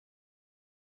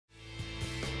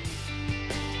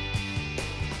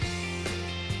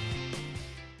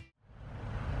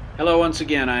Hello once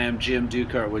again, I am Jim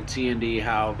Dukart with T&D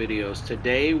How Videos.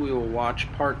 Today we will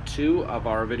watch part 2 of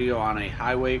our video on a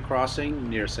highway crossing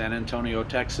near San Antonio,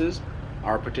 Texas.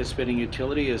 Our participating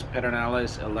utility is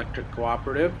Pedernales Electric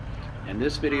Cooperative, and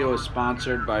this video is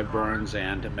sponsored by Burns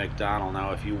and McDonnell. Now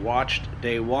if you watched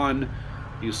day 1,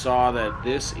 you saw that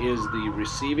this is the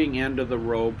receiving end of the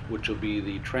rope, which will be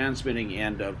the transmitting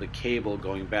end of the cable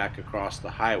going back across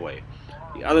the highway.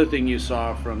 The other thing you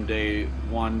saw from day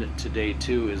 1 to day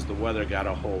 2 is the weather got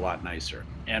a whole lot nicer.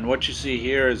 And what you see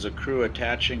here is a crew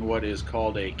attaching what is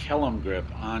called a kellum grip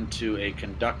onto a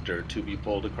conductor to be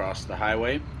pulled across the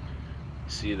highway.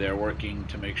 See, they're working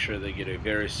to make sure they get a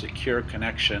very secure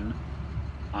connection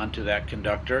onto that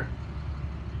conductor,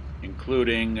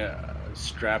 including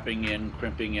strapping in,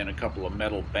 crimping in a couple of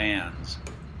metal bands.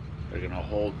 They're going to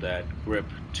hold that grip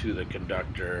to the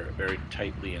conductor very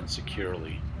tightly and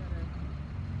securely.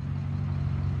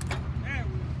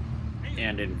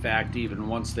 And in fact, even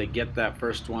once they get that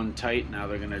first one tight, now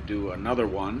they're going to do another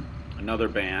one, another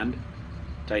band,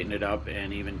 tighten it up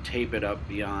and even tape it up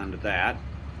beyond that.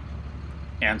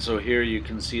 And so here you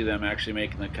can see them actually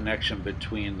making the connection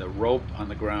between the rope on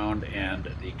the ground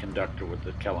and the conductor with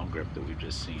the kellum grip that we've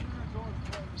just seen.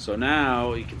 So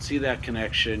now you can see that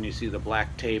connection, you see the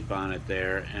black tape on it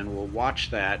there, and we'll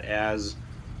watch that as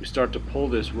we start to pull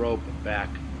this rope back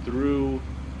through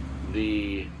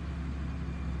the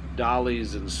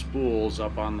dollies and spools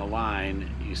up on the line.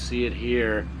 You see it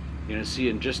here. You're going to see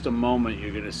in just a moment,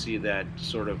 you're going to see that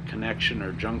sort of connection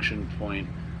or junction point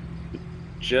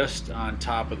just on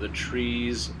top of the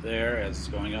trees there as it's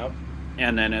going up.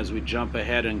 And then as we jump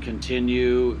ahead and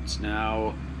continue, it's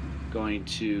now going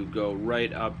to go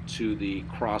right up to the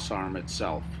cross arm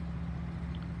itself.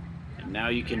 And now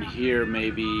you can hear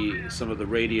maybe some of the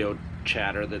radio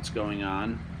chatter that's going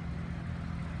on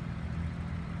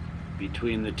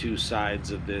between the two sides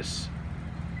of this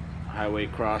highway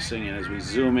crossing. And as we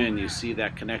zoom in, you see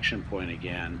that connection point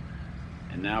again.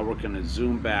 And now we're going to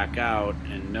zoom back out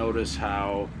and notice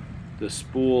how the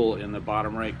spool in the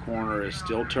bottom right corner is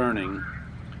still turning.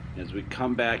 As we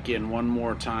come back in one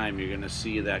more time, you're going to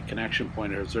see that connection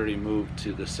point has already moved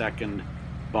to the second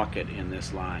bucket in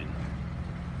this line.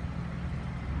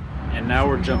 And now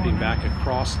we're jumping back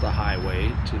across the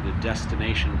highway to the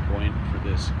destination point for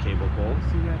this cable pull.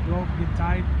 See that rope get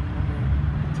tight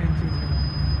and the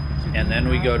tension. And then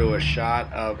we go to a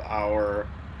shot of our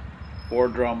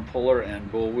board drum puller and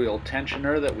bull wheel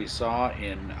tensioner that we saw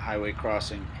in highway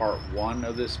crossing part 1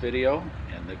 of this video.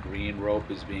 And the green rope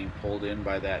is being pulled in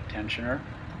by that tensioner.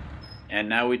 And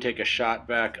now we take a shot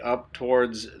back up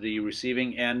towards the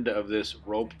receiving end of this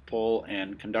rope pull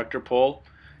and conductor pull.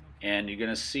 And you're going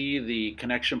to see the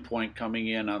connection point coming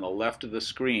in on the left of the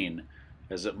screen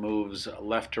as it moves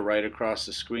left to right across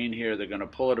the screen here. They're going to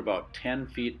pull it about 10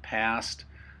 feet past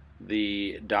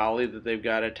the dolly that they've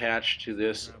got attached to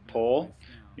this pole.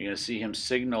 You're going to see him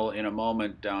signal in a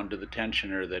moment down to the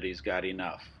tensioner that he's got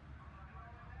enough.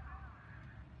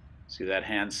 See that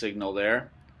hand signal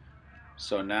there?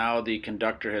 So now the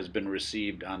conductor has been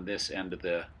received on this end of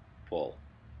the pole.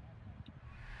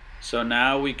 So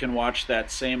now we can watch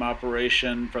that same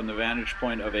operation from the vantage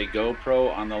point of a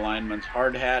GoPro on the lineman's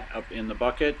hard hat up in the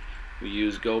bucket. We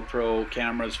use GoPro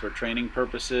cameras for training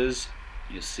purposes.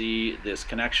 You see this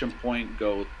connection point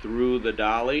go through the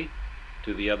dolly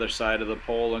to the other side of the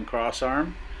pole and cross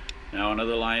arm. Now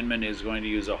another lineman is going to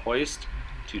use a hoist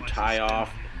to tie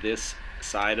off this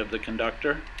side of the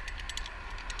conductor.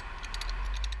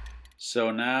 So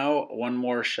now one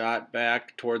more shot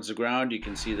back towards the ground. You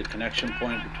can see the connection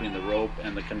point between the rope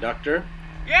and the conductor.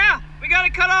 Yeah, we got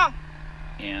it cut off.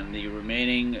 And the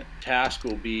remaining task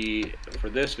will be, for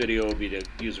this video, will be to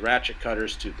use ratchet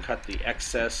cutters to cut the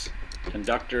excess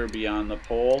conductor beyond the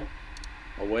pole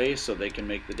away so they can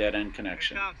make the dead end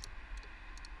connection.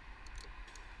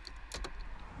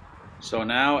 So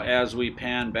now as we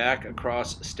pan back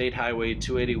across State Highway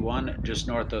 281 just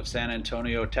north of San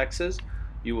Antonio, Texas,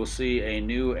 you will see a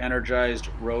new energized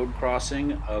road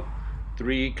crossing of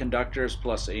 3 conductors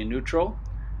plus a neutral.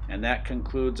 And that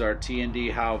concludes our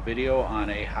T&D How video on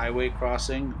a highway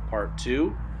crossing part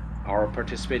 2. Our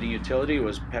participating utility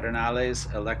was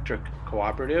Pedernales Electric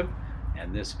Cooperative,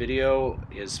 and this video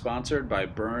is sponsored by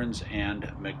Burns and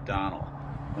McDonnell.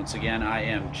 Once again, I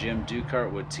am Jim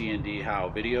Dukart with T&D How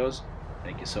Videos.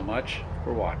 Thank you so much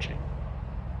for watching.